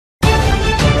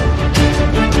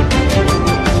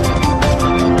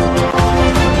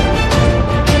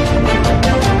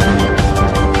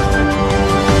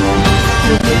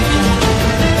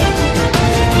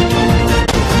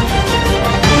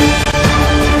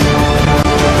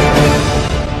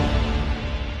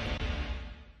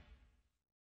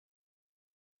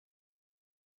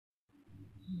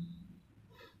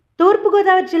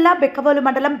తూర్పుగోదావరి జిల్లా బెక్కవోలు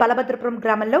మండలం బలభద్రపురం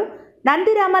గ్రామంలో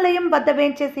నంది రామాలయం వద్ద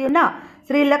వేంచేసి ఉన్న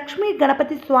శ్రీ లక్ష్మీ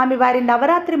గణపతి స్వామివారి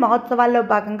నవరాత్రి మహోత్సవాల్లో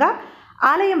భాగంగా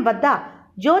ఆలయం వద్ద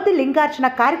జ్యోతి లింగార్చన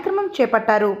కార్యక్రమం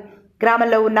చేపట్టారు.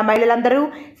 గ్రామంలో ఉన్న మహిళలందరూ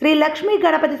శ్రీ లక్ష్మీ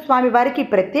గణపతి స్వామివారికి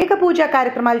ప్రత్యేక పూజా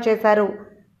కార్యక్రమాలు చేశారు.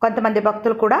 కొంతమంది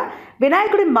భక్తులు కూడా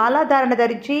వినాయకుడి మాలాధారణ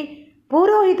ధరించి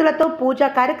పురోహితులతో పూజా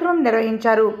కార్యక్రమం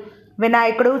నిర్వహించారు.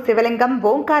 వినాయకుడు, శివలింగం,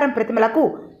 ఓంకారం ప్రతిమలకు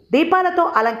దీపాలతో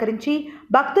అలంకరించి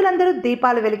భక్తులందరూ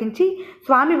దీపాలు వెలిగించి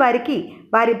స్వామివారికి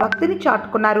వారి భక్తిని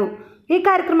చాటుకున్నారు. ఈ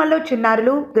కార్యక్రమంలో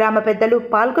చిన్నారులు, గ్రామ పెద్దలు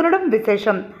పాల్గొనడం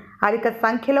విశేషం. అధిక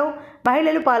సంఖ్యలో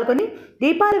మహిళలు పాల్గొని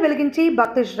దీపాలు వెలిగించి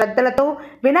భక్తి శ్రద్ధలతో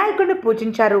వినాయకుడిని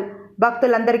పూజించారు.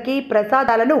 భక్తులందరికీ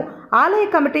ప్రసాదాలను ఆలయ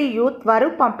కమిటీ యూత్ వారు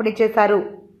పంపిణీ చేశారు.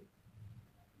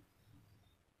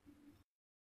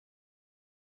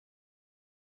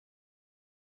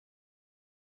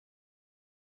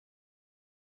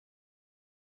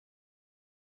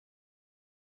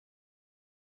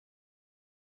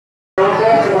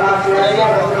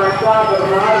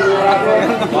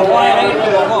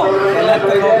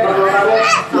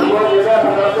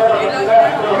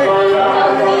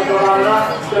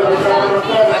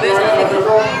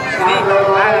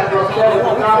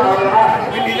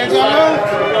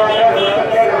 Ini